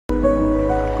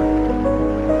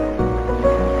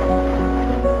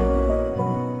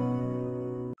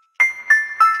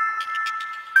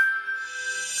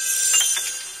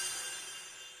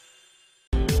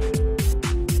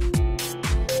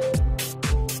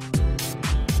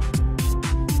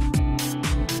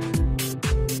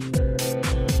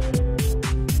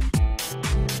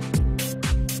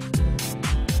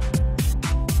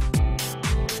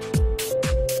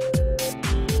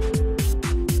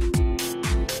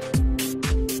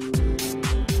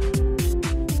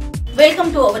Welcome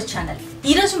to our channel.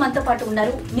 ఈ రోజు మనతో పాటు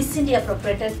ఉన్నారు మిస్ ఇండియా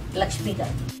ప్రొపరేటర్ లక్ష్మి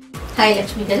గారు. హాయ్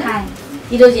లక్ష్మి గారు. హాయ్.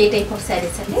 ఈ రోజు ఏ టైప్ ఆఫ్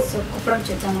శారీస్ అండి? సో కుప్పడం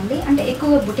చూద్దామండి. అంటే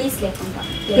ఎక్కువ బుటీస్ లేకుండా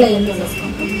ప్లెయిన్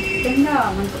చేసుకుంటాం. కింద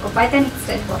మనకు ఒక పైథానిక్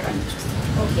స్టైల్ బోర్డర్ అని చూస్తాం.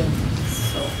 ఓకే.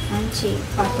 సో మంచి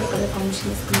పర్పుల్ కలర్ కాంబినేషన్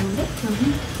తీసుకున్నామండి.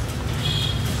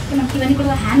 మనకి ఇవన్నీ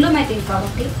కూడా హ్యాండ్లూమ్ ఐటమ్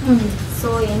కాబట్టి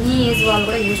సో ఎనీ ఏజ్ వాళ్ళు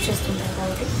కూడా యూజ్ చేస్తుంటారు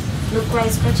కాబట్టి లుక్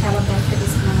వైజ్ కూడా చాలా బ్రైట్గా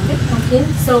తీసుకున్నామండి. ఓకే.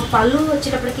 సో పళ్ళు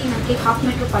వచ్చేటప్పటికి మనకి 1/2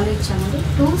 మీటర్ పళ్ళు ఇచ్చామండి.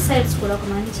 2 sides కూడా ఒక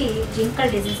మంచి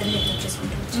జింకల్ డిజైన్స్ అనేది ఎలివేట్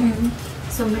చేసుకుంటూ వచ్చాము.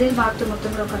 సో మిడిల్ భాగంతో మొత్తం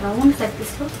కూడా ఒక రౌండ్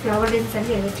సర్కిల్స్లో ఫ్లవర్ డిజైన్స్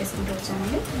అనేది ఎలివేట్ చేసుకుంటూ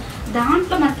వచ్చామండి.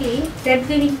 దాంట్లో మనకి థ్రెడ్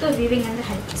వీవింగ్తో వీవింగ్ అనేది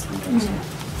హైలైట్ చేసుకుంటూ వచ్చాము.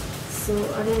 సో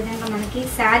అదేవిధంగా మనకి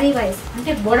శారీ వైజ్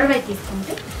అంటే బోర్డర్ వైజ్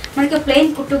తీసుకుంటే మనకి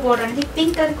ప్లెయిన్ కుట్టు బోర్డర్ అనేది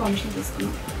పింక్ కలర్ కాంబినేషన్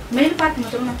తీసుకున్నాం. మిడిల్ పార్ట్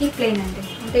మొత్తం మనకి ప్లెయిన్ అండి.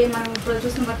 అంటే మనం ఇప్పుడు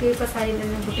చూసిన బట్టి శారీ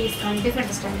బుటీస్ కానీ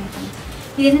డిఫరెంట్ స్టైల్ ఉంటుంది.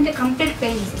 ఇది ఏంటంటే కంప్లీట్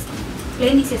ప్లెయిన్ తీసేసుకున్నాం.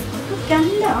 ప్లెయిన్ తీసేసుకుంటూ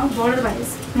కింద బోర్డర్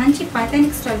వైజ్ మంచి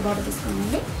పైథానిక్ స్టైల్ బోర్డర్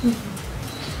తీసుకున్నామండి.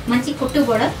 మంచి కుట్టు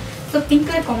border. So pink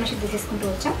colour combination తీసేసుకుంటూ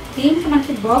వచ్చాం. దీంట్లో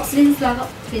మనకి బాక్స్ డిజైన్స్ లాగా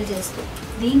ఫిల్ చేస్తూ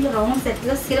దీంట్లో రౌండ్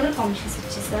సెట్లో సిల్వర్ కాంబినేషన్స్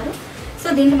ఇచ్చేసారు. సో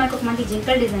దీంట్లో మనకు ఒక మంచి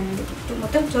జింకల్ డిజైన్ అండి.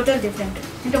 మొత్తం టోటల్ డిఫరెంట్.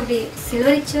 అంటే ఒకటి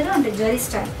సిల్వర్ ఇచ్చారు అంటే జరీ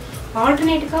స్టైల్.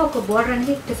 ఆల్టర్నేట్గా ఒక బోర్డర్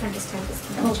అనేది డిఫరెంట్ స్టైల్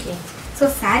తీసుకుంటాం. ఓకే. సో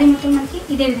శారీ మొత్తం మనకి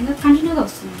ఇదే విధంగా కంటిన్యూగా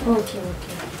వస్తుంది. ఓకే. ఓకే.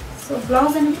 సో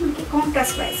బ్లౌజ్ అనేది మనకి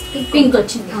కాంట్రాస్ట్ వైజ్ పింక్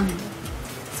వచ్చింది. అవునండి.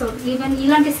 సో ఈవెన్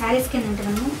ఇలాంటి శారీస్కి ఏంటంటే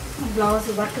మనము బ్లౌజ్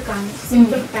వర్క్ కానీ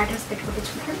సింపుల్ ప్యాటర్న్స్ పెట్టి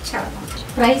కొట్టించుకుంటే చాలా బాగుంటుంది.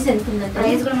 ప్రైస్ ఎంత ఉందండి?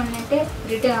 ప్రైస్ కూడా మనం అంటే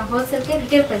హోల్సేల్కే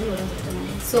రిటైల్ ప్రైస్ ఇవ్వడం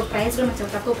జరుగుతుందండి. సో ప్రైస్ కూడా మనం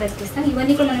చాలా తక్కువ ప్రైస్కి ఇస్తాం.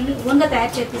 ఇవన్నీ కూడా మనం ఓన్గా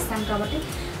తయారు చేపిస్తాం కాబట్టి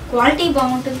క్వాలిటీ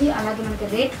బాగుంటుంది. అలాగే మనకి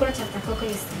రేట్ కూడా చాలా తక్కువగా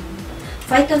ఇస్తాం అనమాట.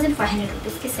 5500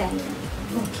 రూపీస్కి శారీ అండి.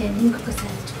 ఓకే. ఇంకొక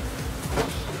శారీ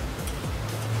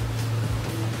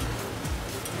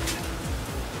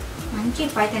మంచి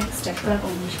పైథానిక్ స్టెప్ కలర్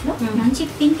కాంబినేషన్లో మంచి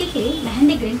పింక్కి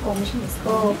మెహందీ గ్రీన్ కాంబినేషన్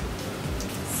తీసుకోవాలి.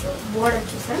 సో బోర్డర్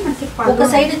చూసారా మనకి ఒక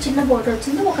సైడ్ చిన్న బోర్డర్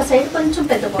వచ్చింది, ఒక సైడ్ కొంచెం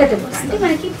పెద్ద బోర్డర్. అంటే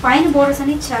మనకి పైన బోర్డర్స్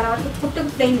అనేది చాలా వరకు పుట్టు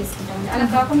ప్లెయిన్ తీసుకుంటామండి. అలా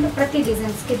కాకుండా ప్రతి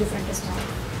డిజైన్స్కి డిఫరెంట్ స్టైల్.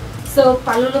 సో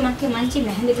పళ్ళులో మనకి మంచి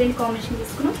మెహందీ గ్రీన్ కాంబినేషన్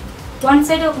తీసుకున్నాం. వన్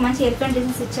సైడ్ ఒక మంచి ఎలిఫెంట్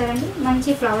డిజైన్స్ ఇచ్చారండి.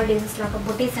 మంచి ఫ్లవర్ డిజైన్స్ లాగా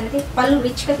బుటీస్ అనేది పళ్ళు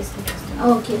రిచ్గా తీసుకుంటూ వస్తుంది.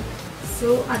 ఓకే. సో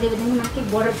అదేవిధంగా మనకి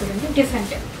బోర్డర్ చూడండి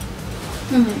డిఫరెంట్.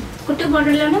 కుట్టు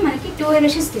బోర్డర్లోనే మనకి 2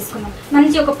 వేరియేషన్స్ తీసుకున్నాం.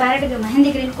 మంచి ఒక parrot mehndi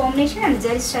green combination and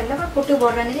zari స్టైల్లో కుట్టు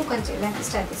బోర్డర్ అనేది కొంచెం ఇలాంటి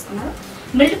స్టైల్ తీసుకున్నారు.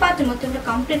 మిడిల్ పార్ట్ మొత్తం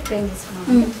కంప్లీట్ ప్లెయిన్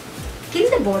తీసుకున్నాం.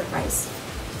 కింద బోర్డర్ వైజ్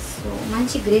సో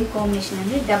మంచి గ్రీన్ కాంబినేషన్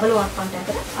అండి. డబుల్ వర్క్ అంటారు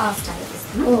కదా ఆ స్టైల్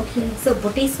తీసుకున్నాం. ఓకే. సో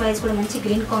బుటీస్ వైజ్ కూడా మంచి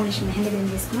గ్రీన్ కాంబినేషన్ మెహందీ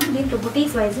గ్రీన్ తీసుకున్నాం. దీంట్లో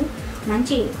బుటీస్ వైజ్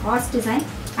మంచి horse design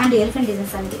and elephant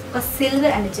designs అనేది ఒక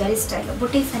సిల్వర్ అండ్ జరీ స్టైల్లో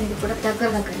బుటీస్ అనేది కూడా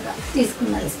దగ్గరగా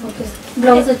తీసుకున్నారు. ఓకే.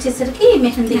 బ్లౌజ్ వచ్చేసరికి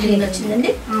మెహందీ గ్రీన్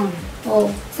వచ్చిందండి. అవును. ఓ.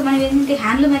 సో మనం ఏంటంటే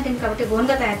హ్యాండ్లూమ్ ఐటమ్ కాబట్టి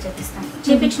ఓన్గా తయారు చేపిస్తాం.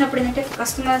 చేపించినప్పుడు ఏంటంటే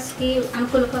కస్టమర్స్కి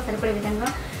అనుకూలంగా సరిపడే విధంగా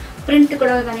ప్రింట్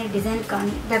కూడా కానీ డిజైన్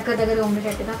కానీ దగ్గరగా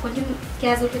ఉండేటట్టుగా కొంచెం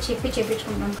క్యాజువల్గా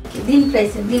చేపించుకుంటాం. దీని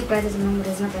ప్రైస్ మనం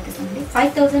రీజనబుల్ ప్రైస్ అండి.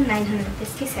 5900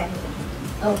 రూపీస్కి sari.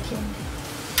 Okay.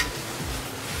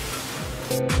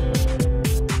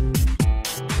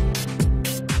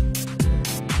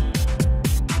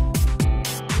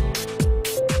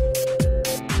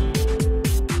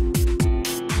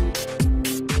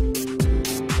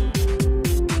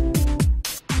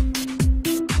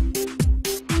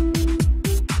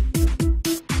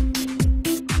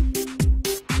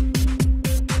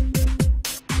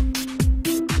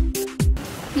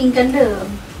 Pink and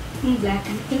black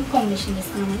and pink combination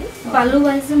తీసుకున్నామండి. పళ్ళు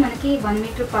వైజ్ మనకి 1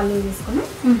 మీటర్ పళ్ళు తీసుకున్నాం.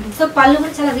 సో పళ్ళు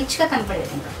కూడా చాలా రిచ్ గా కనపడే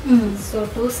విధంగా సో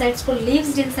 2 sides కూడా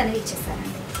లీవ్స్ డిజైన్స్ అనేది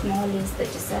ఇచ్చేసారండి. Small leaves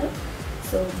తెచ్చేసారు.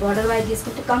 So border wise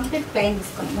తీసుకుంటే కంప్లీట్ ప్లెయిన్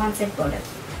తీసుకున్నాం. 1 side border.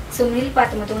 So middle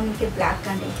part మొత్తం మనకి బ్లాక్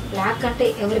అండి. బ్లాక్ అంటే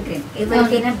ఎవర్ గ్రీన్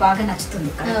ఎవరికైనా బాగా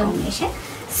నచ్చుతుంది కలర్ కాంబినేషన్.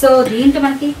 సో దీంట్లో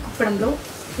మనకి కుప్పడంలో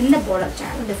కింద బోర్డర్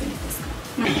చాలా డిఫరెంట్ తీసుకున్నాం.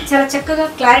 చాలా చక్కగా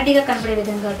క్లారిటీగా కనపడే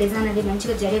విధంగా డిజైన్ అనేది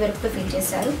మంచిగా జరీ వర్క్ తో ఫిల్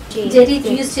చేశారు. జరీ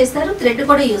యూజ్ చేస్తారు, థ్రెడ్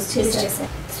కూడా యూజ్ చేస్తారు.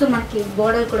 సో మనకి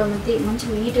బోర్డర్ కూడా మంచి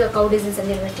నీట్ గా కౌ డిజైన్స్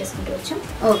అనేది ఎలివేట్ చేసుకుంటూ వచ్చాం.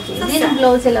 ఓకే. దీని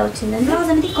బ్లౌజ్ ఎలా వచ్చిందండి?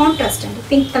 బ్లౌజ్ అనేది కాంట్రాస్ట్ అండి.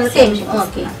 Pink colour same.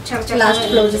 Okay. Last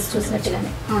blouses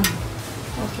చూసినట్టుగానే. అవును.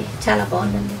 ఓకే. చాలా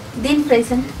బాగుందండి. దీని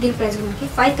ప్రైస్ అండి? దీని ప్రైస్ మనకి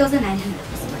 5900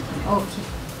 రూపీస్. ఓకే.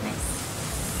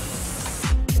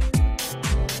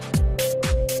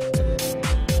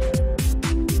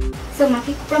 సో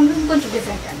మనకి కుప్పడంలో కొంచెం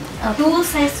డిఫరెంట్ అండి. 2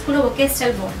 sides కూడా ఒకే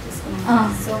స్టైల్ బోర్డర్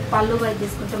తీసుకున్నాం. సో పళ్ళు వైజ్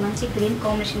తీసుకుంటే మంచి గ్రీన్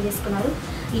కాంబినేషన్ తీసుకున్నారు.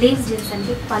 లీవ్స్ డిజైన్స్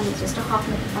అంటే పళ్ళు జస్ట్ 1/2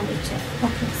 మీటర్ పళ్ళు ఇచ్చారు.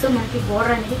 ఓకే. సో మనకి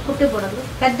బోర్డర్ అనేది కుట్టే బోర్డర్లో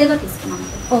పెద్దగా తీసుకున్నాము.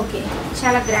 ఓకే.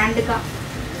 చాలా గ్రాండ్గా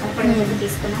కనపడే విధంగా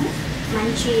తీసుకున్నాము.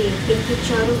 మంచి పింక్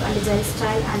ఇచ్చారు and zari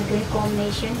style and green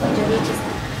combination zari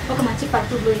ఇచ్చేస్తారు. ఒక మంచి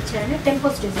పట్టు బ్లూ ఇచ్చారండి,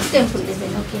 temple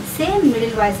design. Okay, same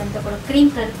middle voice అంతా కూడా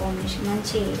క్రీమ్ కలర్ కాంబినేషన్,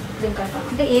 మంచి క్రీమ్ కలర్,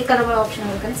 అంటే ఏ కలర్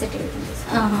ఆప్షన్ కానీ సెట్ అవుతుంది.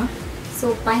 సో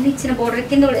పైన ఇచ్చిన బోర్డర్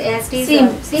కింద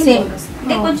సేమ్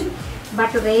అంటే కొంచెం,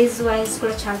 బట్ రేజ్ వైజ్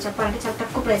కూడా చాలా చెప్పాలంటే చాలా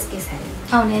తక్కువ ప్రైస్కి వేసారు.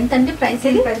 అవును, ఎంతండి ప్రైస్?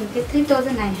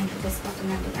 3900 రూపీస్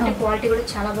పడుతుందండి. అంటే క్వాలిటీ కూడా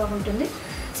చాలా బాగుంటుంది.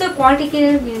 సో క్వాలిటీకి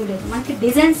ఏం లేదు, మనకి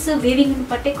డిజైన్స్ వీవింగ్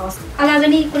బట్టే కాస్ట్.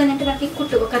 అలాగని ఇప్పుడు ఏంటంటే మనకి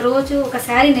కుట్టు ఒక రోజు ఒక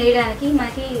శారీ నేయడానికి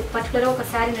మనకి పర్టికులర్ ఒక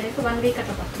శారీ నేయడానికి 1 వీక్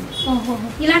అట్లా పడుతుంది.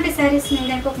 ఇలాంటి శారీస్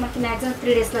నేయడానికి ఒక మనకి మాక్సిమం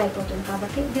 3 days లో అయిపోతుంది.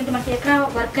 కాబట్టి దీంట్లో మనకి ఎక్కడ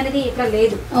వర్క్ అనేది ఎక్కడ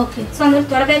లేదు. ఓకే, సో అందులో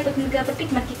త్వరగా అయిపోతుంది కాబట్టి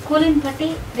మనకి కూలింగ్ బట్టి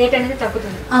రేట్ అనేది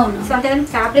తగ్గుతుంది. అవును, సో అంతేగాని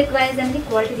ఫ్యాబ్రిక్ వైజ్ అనేది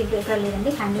క్వాలిటీ దీంట్లో ఎక్కడ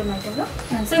లేదండి హ్యాండ్లూమ్ ఐటెంలో.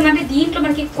 సో అంటే దీంట్లో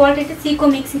మనకి క్వాలిటీ అయితే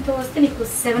సీకో మిక్సింగ్ తో వస్తే మీకు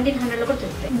 1700 కూడా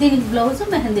దొరుకుతాయి. దీనికి బ్లౌజ్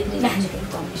మెహందీ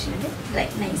కాంబినేషన్ అండి.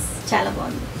 రైట్, నైస్, చాలా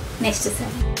బాగుంది. నెక్స్ట్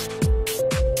సార్,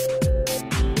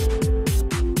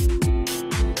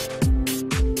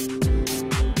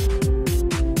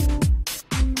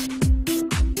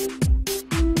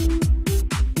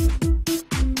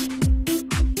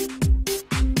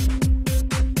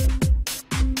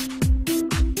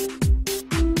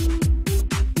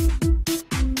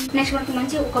 నెక్స్ట్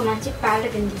మనకి ఒక మంచి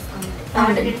ప్యాలెట్ కింద తీసుకోండి.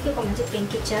 ప్యాలెట్ ఒక మంచి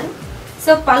పింక్ ఇచ్చారు.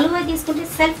 సో పళ్ళు అది తీసుకుంటే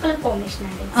సెల్ఫ్ కలర్ కాంబినేషన్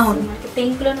అండి. మనకి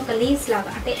పింక్ లో ఒక లీవ్స్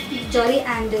లాగా, అంటే జరీ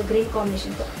అండ్ గ్రీన్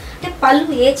కాంబినేషన్ తో, అంటే పళ్ళు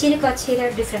ఏ చీరకు ఆ చీర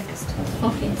డిఫరెంట్ వస్తుంది.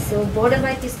 ఓకే, సో బోర్డర్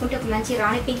వైజ్ తీసుకుంటే ఒక మంచి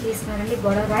రాణి పింక్ తీసుకున్నారండి.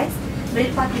 బోర్డర్ వైజ్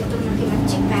మిడిల్ పార్ట్ మొత్తం మనకి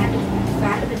మంచి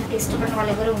ప్యారెట్ గ్రీన్ ఇష్టపడిన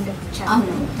వాళ్ళు ఎవరు ఉండదు.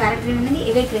 ప్యారెట్ గ్రీన్ అనేది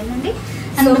ఎవే గ్రీన్ అండి.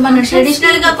 మనం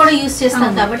ట్రెడిషనల్ గా కూడా యూస్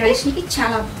చేస్తాం కాబట్టి ట్రెడిషనల్ కి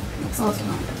చాలా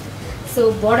బాగుంటుంది. సో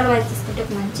బోర్డర్ వైజ్ తీసుకుంటే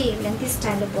ఒక మంచి లెంతీ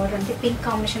స్టైల్లో బోర్డర్ అంటే పింక్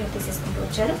కాంబినేషన్లో తీసేసుకుంటూ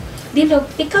వచ్చారు. దీంట్లో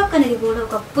పికాక్ అనేది కూడా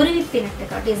ఒక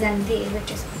పురివిప్పినట్టుగా డిజైన్ అనేది ఎలివేట్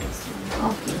చేసుకుంటూ వస్తుంది.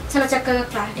 ఓకే, చాలా చక్కగా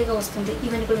క్లారిటీగా వస్తుంది.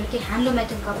 ఈవెన్ కూడా మనకి హ్యాండ్లూమ్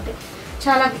ఐటమ్ కాబట్టి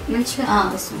చాలా మంచిగా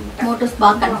వస్తుంది. మోటోస్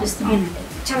బాగా కనిపిస్తుంది.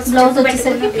 బ్లౌజ్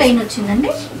వచ్చేసరికి ప్లెయిన్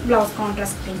వచ్చిందండి. బ్లౌజ్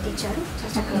కాంట్రాస్ట్ ప్రింట్ ఇచ్చారు,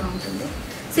 చాలా చక్కగా ఉంటుంది.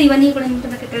 సో ఇవన్నీ కూడా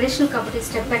మనకి ట్రెడిషనల్ కాబట్టి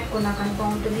స్టెప్ పెట్టుకున్నా కానీ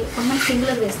బాగుంటుంది. కొంతమంది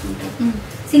సింగులర్ వేస్తుంటారు.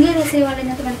 సింగిల్ వేసే వాళ్ళు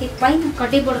ఏంటంటే మనకి పైన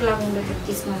కడ్డీ బోర్డర్ లాగా ఉండేది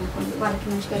తీసుకున్నాం అనుకోండి, వాళ్ళకి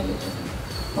మంచిగా అయిపోతుంది.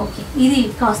 ఓకే, ఇది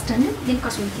కాస్ట్ అండి? దీని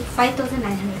కాస్ట్ మనకి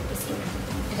 5900 రూపీస్.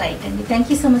 రైట్ అండి,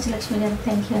 thank you so much Lakshmi గారు.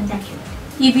 Thank you.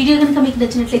 ఈ వీడియో కనుక మీకు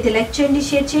నచ్చినట్లయితే లైక్ చేయండి,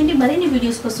 షేర్ చేయండి. మరిన్ని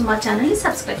వీడియోస్ కోసం మా ఛానల్ని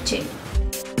సబ్స్క్రైబ్ చేయండి.